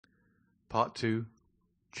Part 2,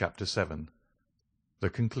 Chapter 7. The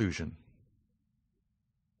Conclusion.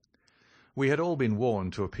 We had all been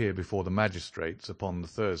warned to appear before the magistrates upon the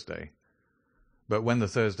Thursday. But when the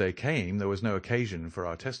Thursday came, there was no occasion for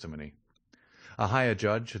our testimony. A higher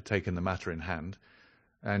judge had taken the matter in hand,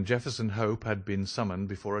 and Jefferson Hope had been summoned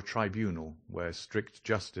before a tribunal where strict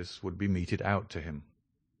justice would be meted out to him.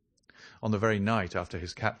 On the very night after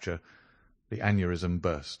his capture, the aneurism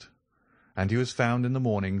burst, and he was found in the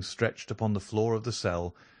morning stretched upon the floor of the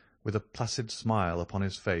cell with a placid smile upon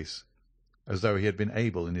his face, as though he had been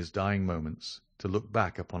able in his dying moments to look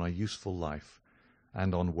back upon a useful life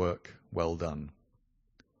and on work well done.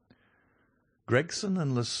 "Gregson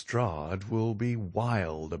and Lestrade will be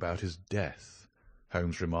wild about his death,"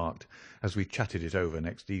 Holmes remarked, as we chatted it over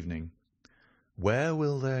next evening. "Where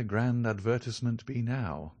will their grand advertisement be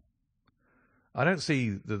now?" "I don't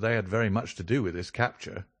see that they had very much to do with this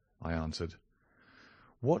capture," I answered.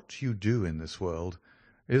 "What you do in this world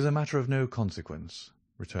is a matter of no consequence,"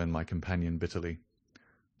 returned my companion bitterly.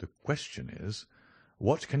 "The question is,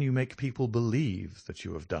 what can you make people believe that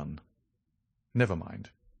you have done? Never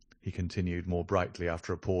mind," he continued more brightly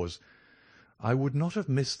after a pause. "I would not have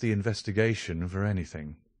missed the investigation for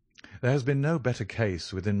anything. There has been no better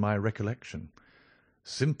case within my recollection.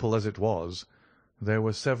 Simple as it was, there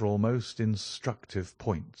were several most instructive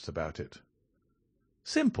points about it."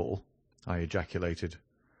 "Simple!" I ejaculated.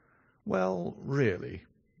 "Well, really,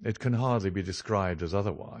 it can hardly be described as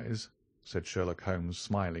otherwise," said Sherlock Holmes,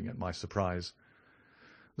 smiling at my surprise.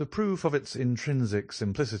 "The proof of its intrinsic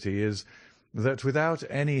simplicity is that without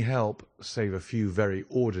any help save a few very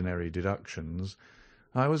ordinary deductions,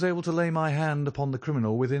 I was able to lay my hand upon the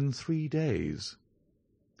criminal within 3 days."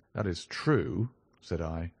 "That is true," said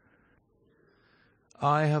I.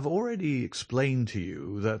 "I have already explained to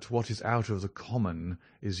you that what is out of the common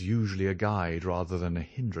is usually a guide rather than a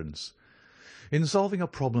hindrance. In solving a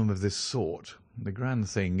problem of this sort, the grand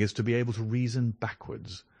thing is to be able to reason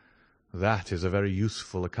backwards. That is a very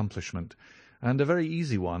useful accomplishment, and a very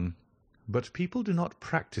easy one, but people do not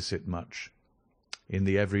practise it much. In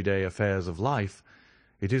the everyday affairs of life,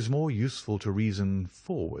 it is more useful to reason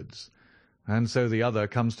forwards, and so the other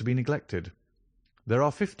comes to be neglected. There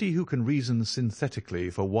are 50 who can reason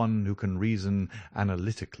synthetically for one who can reason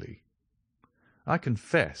analytically." "I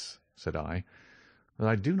confess," said I, "that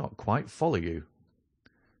I do not quite follow you."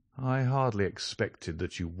 "I hardly expected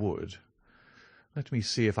that you would. Let me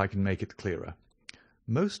see if I can make it clearer.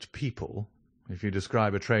 Most people, if you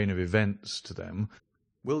describe a train of events to them,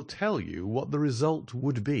 will tell you what the result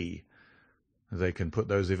would be. They can put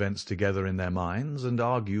those events together in their minds and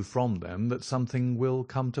argue from them that something will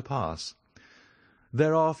come to pass.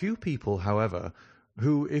 There are few people, however,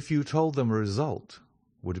 who, if you told them a result,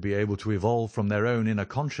 would be able to evolve from their own inner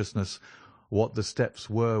consciousness what the steps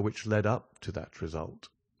were which led up to that result.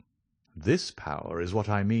 This power is what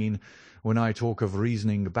I mean when I talk of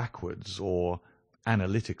reasoning backwards or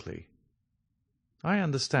analytically." "I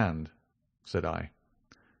understand," said I.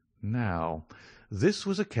 "Now, this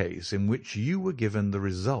was a case in which you were given the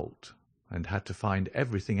result and had to find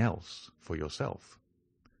everything else for yourself.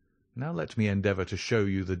 Now let me endeavour to show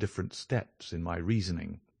you the different steps in my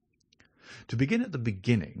reasoning. To begin at the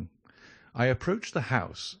beginning, I approached the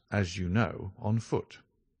house, as you know, on foot,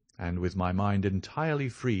 and with my mind entirely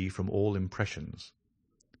free from all impressions.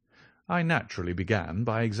 I naturally began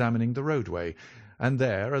by examining the roadway, and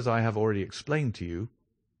there, as I have already explained to you,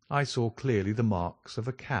 I saw clearly the marks of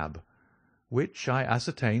a cab, which I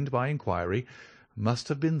ascertained by inquiry must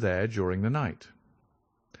have been there during the night.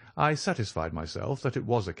 I satisfied myself that it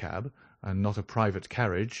was a cab, and not a private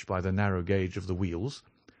carriage by the narrow gauge of the wheels.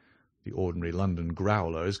 The ordinary London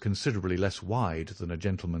growler is considerably less wide than a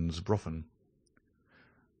gentleman's brougham.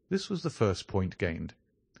 This was the first point gained.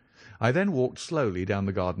 I then walked slowly down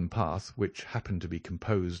the garden path, which happened to be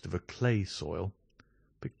composed of a clay soil,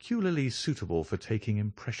 peculiarly suitable for taking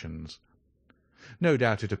impressions. No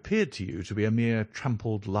doubt it appeared to you to be a mere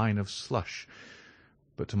trampled line of slush,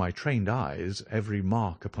 but to my trained eyes every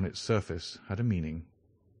mark upon its surface had a meaning.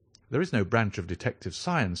 There is no branch of detective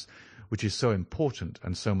science which is so important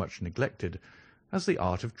and so much neglected as the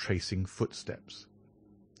art of tracing footsteps.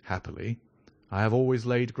 Happily, I have always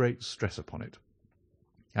laid great stress upon it,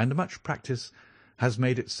 and much practice has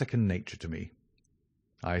made it second nature to me.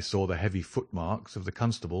 I saw the heavy footmarks of the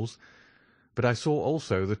constables, but I saw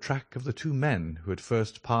also the track of the 2 men who had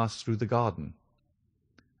first passed through the garden.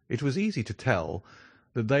 It was easy to tell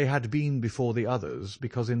that they had been before the others,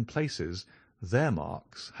 because in places their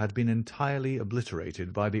marks had been entirely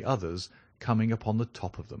obliterated by the others coming upon the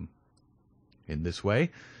top of them. In this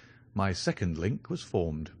way my second link was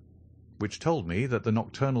formed. which told me that the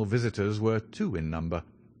nocturnal visitors were two in number.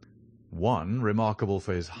 One remarkable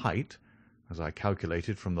for his height, as I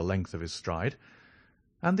calculated from the length of his stride,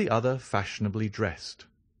 and the other fashionably dressed,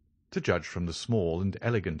 to judge from the small and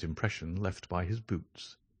elegant impression left by his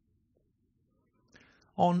boots.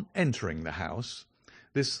 On entering the house,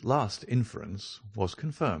 this last inference was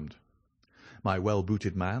confirmed. My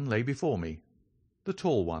well-booted man lay before me. The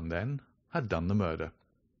tall one, then, had done the murder.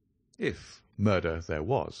 If murder there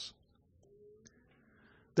was.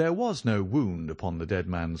 There was no wound upon the dead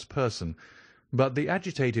man's person, but the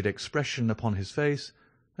agitated expression upon his face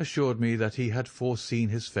assured me that he had foreseen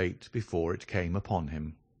his fate before it came upon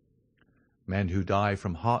him. Men who die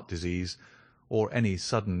from heart disease, or any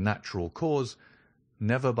sudden natural cause,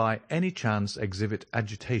 never by any chance exhibit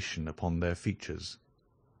agitation upon their features.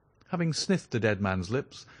 Having sniffed the dead man's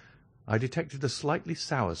lips, I detected a slightly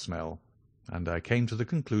sour smell, and I came to the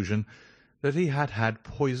conclusion that he had had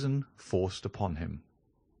poison forced upon him.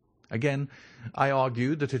 Again, I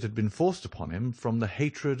argued that it had been forced upon him from the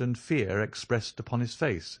hatred and fear expressed upon his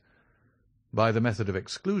face. By the method of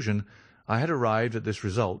exclusion, I had arrived at this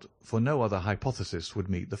result, for no other hypothesis would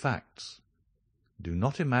meet the facts. Do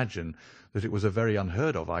not imagine that it was a very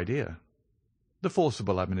unheard-of idea. The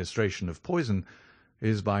forcible administration of poison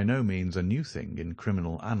is by no means a new thing in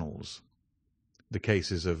criminal annals. The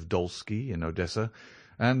cases of Dolsky in Odessa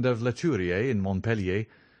and of Leturier in Montpellier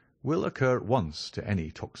will occur at once to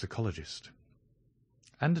any toxicologist.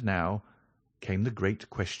 And now came the great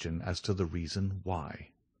question as to the reason why.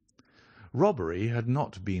 Robbery had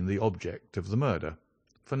not been the object of the murder,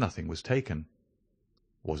 for nothing was taken.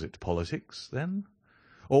 Was it politics, then?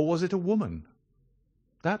 Or was it a woman?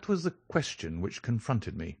 That was the question which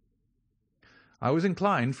confronted me. I was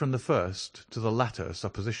inclined from the first to the latter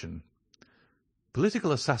supposition.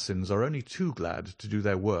 Political assassins are only too glad to do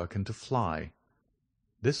their work and to fly.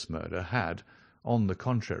 This murder had, on the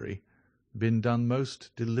contrary, been done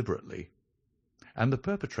most deliberately, and the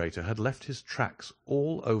perpetrator had left his tracks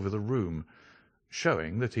all over the room,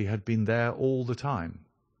 showing that he had been there all the time.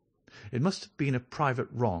 It must have been a private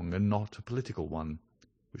wrong and not a political one,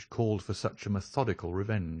 which called for such a methodical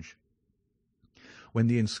revenge. When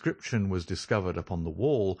the inscription was discovered upon the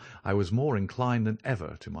wall, I was more inclined than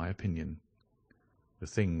ever to my opinion. The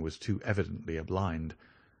thing was too evidently a blind.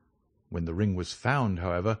 When the ring was found,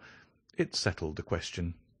 however, it settled the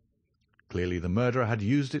question. Clearly the murderer had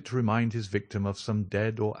used it to remind his victim of some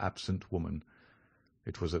dead or absent woman.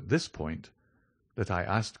 It was at this point that I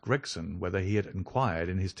asked Gregson whether he had inquired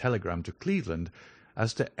in his telegram to Cleveland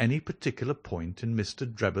as to any particular point in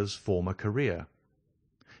Mr. Drebber's former career.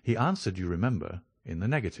 He answered, you remember, in the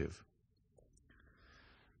negative.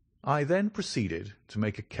 I then proceeded to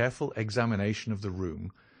make a careful examination of the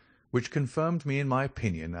room, which confirmed me in my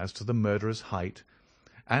opinion as to the murderer's height,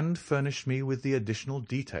 and furnished me with the additional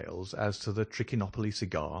details as to the Trichinopoly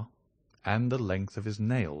cigar and the length of his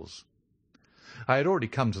nails. I had already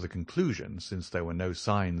come to the conclusion, since there were no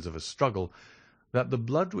signs of a struggle, that the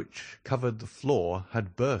blood which covered the floor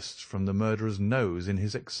had burst from the murderer's nose in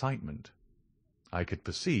his excitement. I could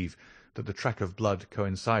perceive that the track of blood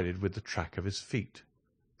coincided with the track of his feet.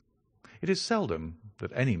 It is seldom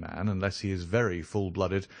that any man, unless he is very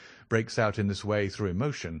full-blooded, breaks out in this way through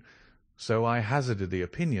emotion, so I hazarded the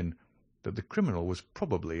opinion that the criminal was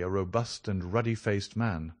probably a robust and ruddy-faced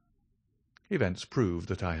man. Events proved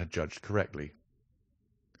that I had judged correctly.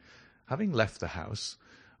 Having left the house,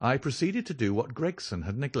 I proceeded to do what Gregson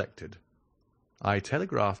had neglected. I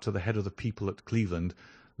telegraphed to the head of the people at Cleveland,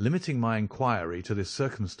 limiting my inquiry to the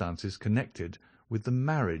circumstances connected with the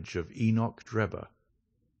marriage of Enoch Drebber.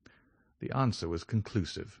 The answer was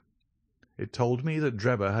conclusive. It told me that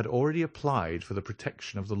Drebber had already applied for the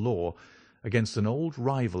protection of the law against an old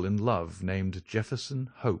rival in love named Jefferson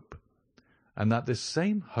Hope, and that this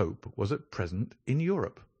same Hope was at present in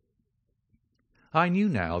Europe. I knew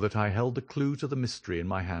now that I held the clue to the mystery in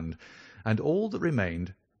my hand, and all that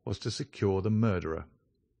remained was to secure the murderer.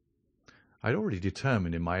 I had already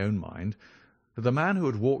determined in my own mind that the man who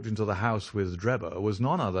had walked into the house with Drebber was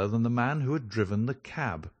none other than the man who had driven the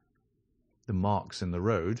cab. The marks in the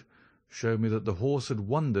road showed me that the horse had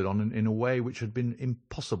wandered on in a way which had been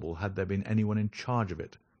impossible had there been anyone in charge of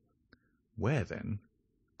it. Where, then,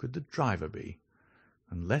 could the driver be,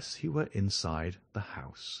 unless he were inside the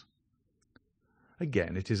house?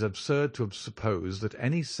 Again, it is absurd to suppose that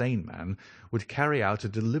any sane man would carry out a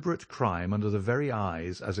deliberate crime under the very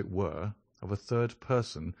eyes, as it were, of a third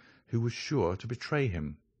person who was sure to betray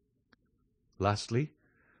him. Lastly,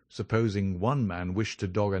 supposing one man wished to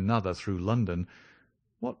dog another through London,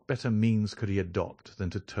 what better means could he adopt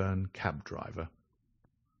than to turn cab-driver?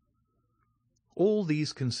 All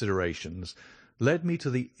these considerations led me to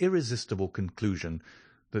the irresistible conclusion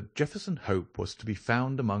that Jefferson Hope was to be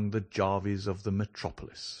found among the Jarveys of the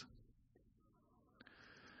metropolis.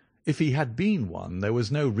 If he had been one, there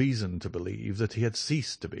was no reason to believe that he had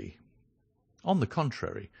ceased to be. On the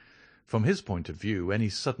contrary, from his point of view, any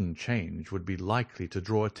sudden change would be likely to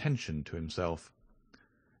draw attention to himself.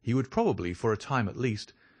 He would probably, for a time at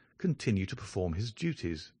least, continue to perform his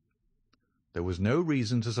duties. There was no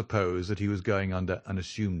reason to suppose that he was going under an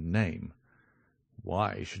assumed name.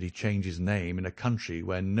 Why should he change his name in a country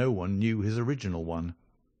where no one knew his original one?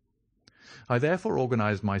 I therefore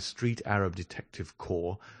organised my street Arab detective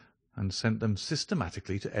corps and sent them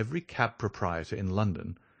systematically to every cab proprietor in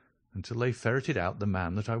London until they ferreted out the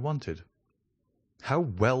man that I wanted. How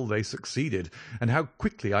well they succeeded, and how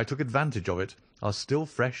quickly I took advantage of it, are still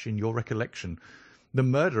fresh in your recollection. The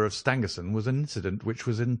murder of Stangerson was an incident which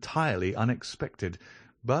was entirely unexpected,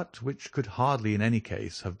 but which could hardly in any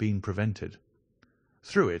case have been prevented.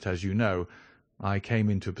 Through it, as you know, I came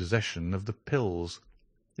into possession of the pills,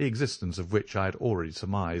 the existence of which I had already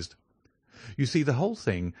surmised. You see, the whole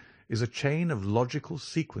thing is a chain of logical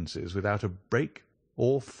sequences without a break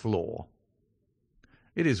or flaw.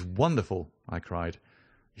 "It is wonderful," I cried.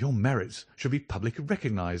 "Your merits should be publicly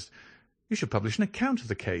recognised. You should publish an account of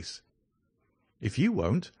the case." "If you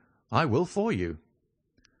won't, I will for you."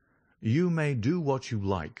 "You may do what you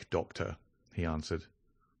like, Doctor," he answered.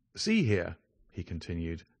 "See here," he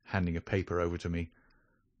continued, handing a paper over to me.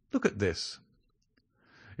 "Look at this."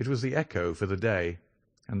 It was the Echo for the day,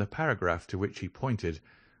 and the paragraph to which he pointed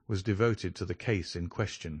was devoted to the case in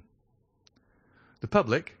question. "The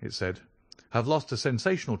public," it said, "have lost a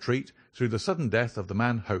sensational treat through the sudden death of the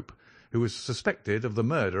man Hope, who was suspected of the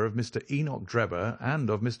murder of Mr. Enoch Drebber and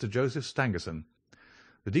of Mr. Joseph Stangerson.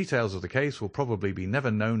 The details of the case will probably be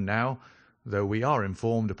never known now, though we are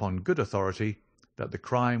informed upon good authority that the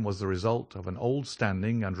crime was the result of an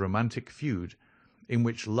old-standing and romantic feud, in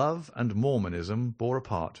which love and Mormonism bore a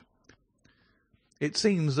part. It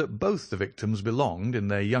seems that both the victims belonged, in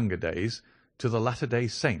their younger days, to the Latter-day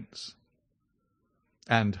Saints.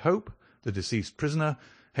 And Hope, the deceased prisoner,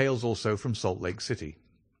 hails also from Salt Lake City.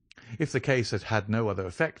 If the case had had no other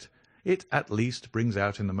effect, it at least brings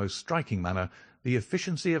out in the most striking manner the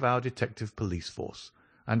efficiency of our detective police force,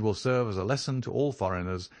 and will serve as a lesson to all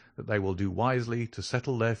foreigners that they will do wisely to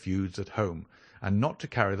settle their feuds at home, and not to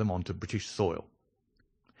carry them on to British soil.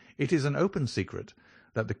 It is an open secret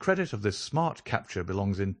that the credit of this smart capture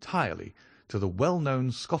belongs entirely to the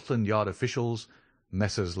well-known Scotland Yard officials,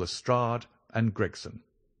 Messrs. Lestrade and Gregson.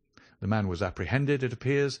 The man was apprehended, it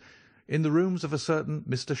appears, in the rooms of a certain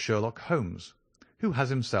Mr. Sherlock Holmes, who has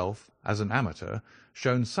himself, as an amateur,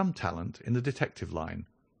 shown some talent in the detective line,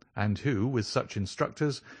 and who, with such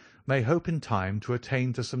instructors, may hope in time to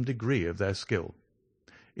attain to some degree of their skill.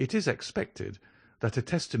 It is expected that a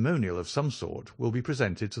testimonial of some sort will be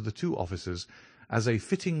presented to the two officers as a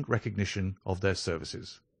fitting recognition of their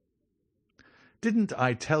services. "Didn't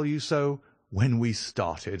I tell you so when we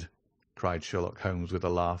started?" cried Sherlock Holmes with a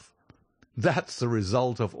laugh. "That's the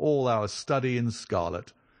result of all our study in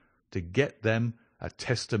Scarlet, to get them a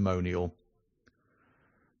testimonial."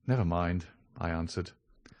 "Never mind," I answered.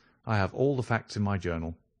 "I have all the facts in my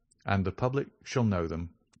journal, and the public shall know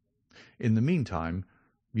them. In the meantime,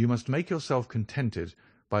 you must make yourself contented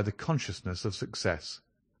by the consciousness of success,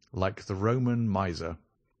 like the Roman miser.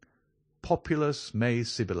 Populus me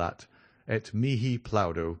sibilat, et mihi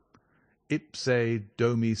plaudo, ipse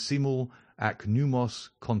domi simul ac numos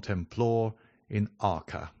contemplor in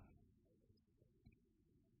arca.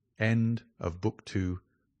 End of Book 2,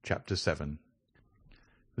 Chapter 7.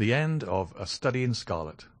 The End of A Study in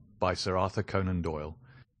Scarlet by Sir Arthur Conan Doyle.